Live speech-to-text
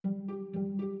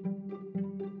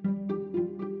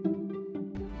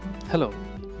Hello,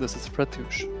 this is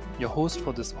Pratyush, your host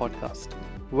for this podcast.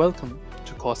 Welcome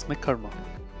to Kosmic Karma.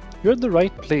 You're at the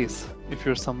right place if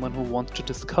you're someone who wants to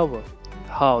discover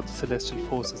how the celestial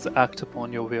forces act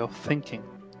upon your way of thinking,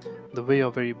 the way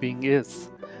your very being is,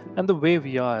 and the way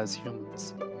we are as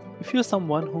humans. If you're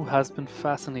someone who has been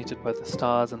fascinated by the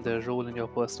stars and their role in your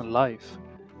personal life,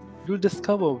 you'll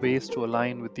discover ways to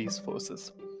align with these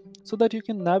forces so that you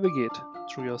can navigate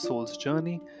through your soul's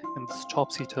journey in this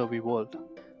topsy-turvy world.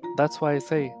 That's why I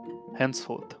say,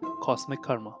 henceforth, Cosmic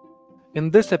Karma.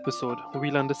 In this episode,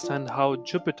 we'll understand how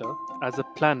Jupiter, as a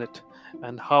planet,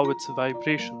 and how its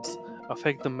vibrations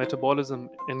affect the metabolism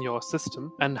in your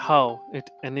system, and how it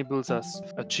enables us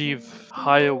to achieve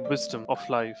higher wisdom of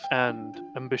life and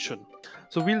ambition.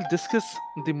 So, we'll discuss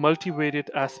the multivariate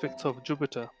aspects of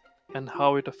Jupiter and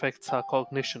how it affects our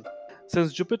cognition.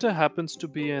 Since Jupiter happens to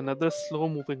be another slow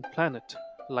moving planet,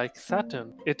 like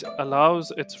Saturn, it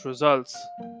allows its results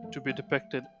to be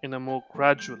depicted in a more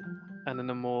gradual and in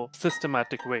a more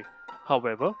systematic way.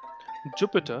 However,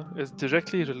 Jupiter is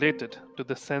directly related to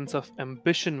the sense of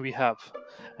ambition we have,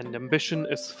 and ambition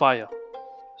is fire.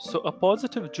 So, a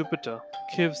positive Jupiter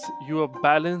gives you a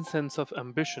balanced sense of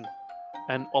ambition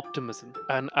and optimism,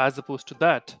 and as opposed to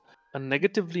that, a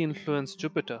negatively influenced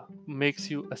Jupiter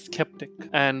makes you a skeptic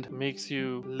and makes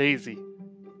you lazy.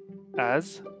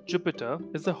 As Jupiter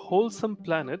is a wholesome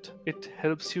planet, it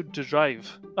helps you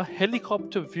derive a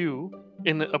helicopter view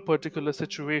in a particular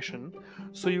situation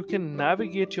so you can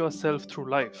navigate yourself through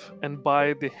life. And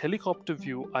by the helicopter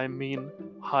view, I mean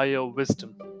higher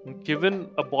wisdom. Given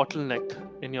a bottleneck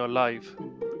in your life,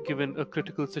 given a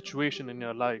critical situation in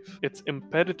your life, it's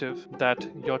imperative that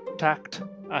your tact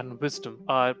and wisdom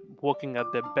are working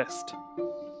at their best.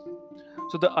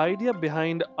 So, the idea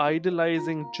behind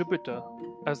idolizing Jupiter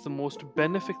as the most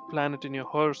benefic planet in your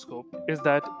horoscope is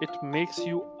that it makes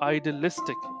you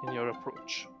idealistic in your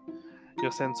approach.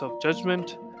 Your sense of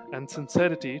judgment and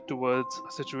sincerity towards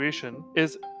a situation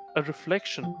is a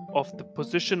reflection of the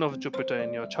position of Jupiter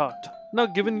in your chart. Now,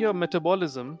 given your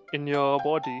metabolism in your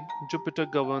body, Jupiter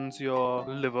governs your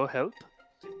liver health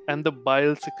and the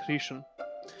bile secretion.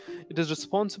 It is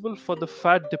responsible for the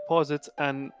fat deposits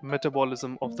and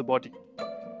metabolism of the body.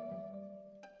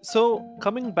 So,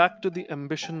 coming back to the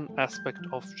ambition aspect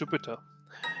of Jupiter,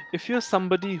 if you're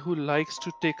somebody who likes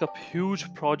to take up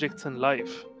huge projects in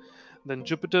life, then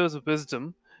Jupiter's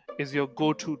wisdom is your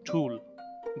go to tool.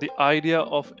 The idea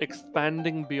of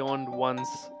expanding beyond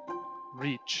one's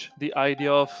reach, the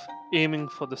idea of aiming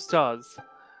for the stars,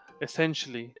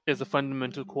 essentially is a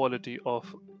fundamental quality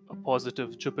of a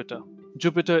positive Jupiter.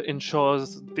 Jupiter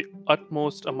ensures the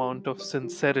utmost amount of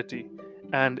sincerity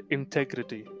and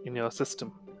integrity in your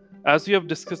system. As we have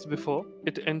discussed before,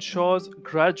 it ensures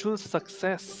gradual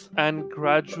success and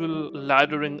gradual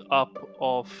laddering up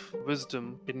of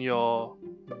wisdom in your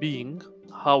being.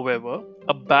 However,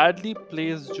 a badly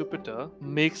placed Jupiter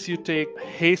makes you take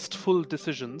hasteful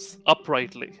decisions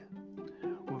uprightly,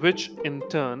 which in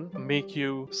turn make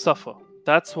you suffer.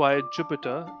 That's why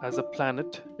Jupiter as a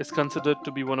planet is considered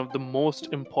to be one of the most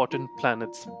important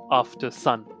planets after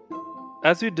Sun.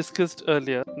 As we discussed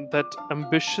earlier, that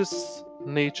ambitious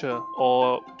nature,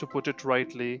 or to put it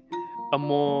rightly, a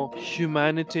more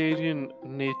humanitarian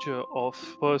nature of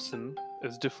person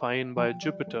is defined by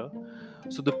Jupiter.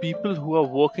 So the people who are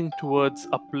working towards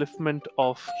upliftment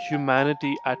of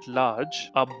humanity at large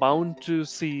are bound to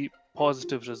see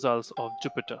positive results of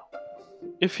Jupiter.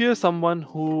 If you're someone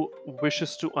who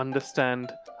wishes to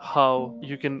understand how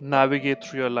you can navigate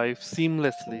through your life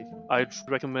seamlessly, I'd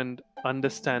recommend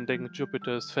understanding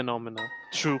Jupiter's phenomena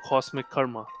through Cosmic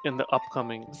Karma in the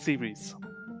upcoming series.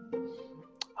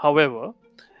 However,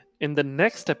 in the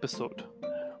next episode,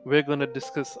 we're going to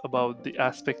discuss about the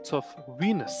aspects of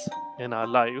Venus in our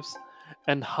lives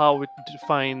and how it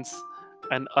defines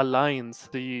and aligns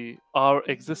our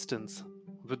existence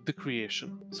with the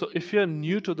creation. So if you're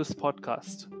new to this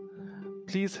podcast,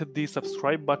 please hit the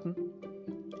subscribe button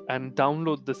and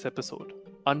download this episode.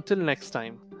 Until next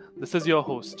time, this is your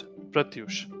host,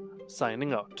 Pratyush,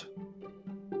 signing out.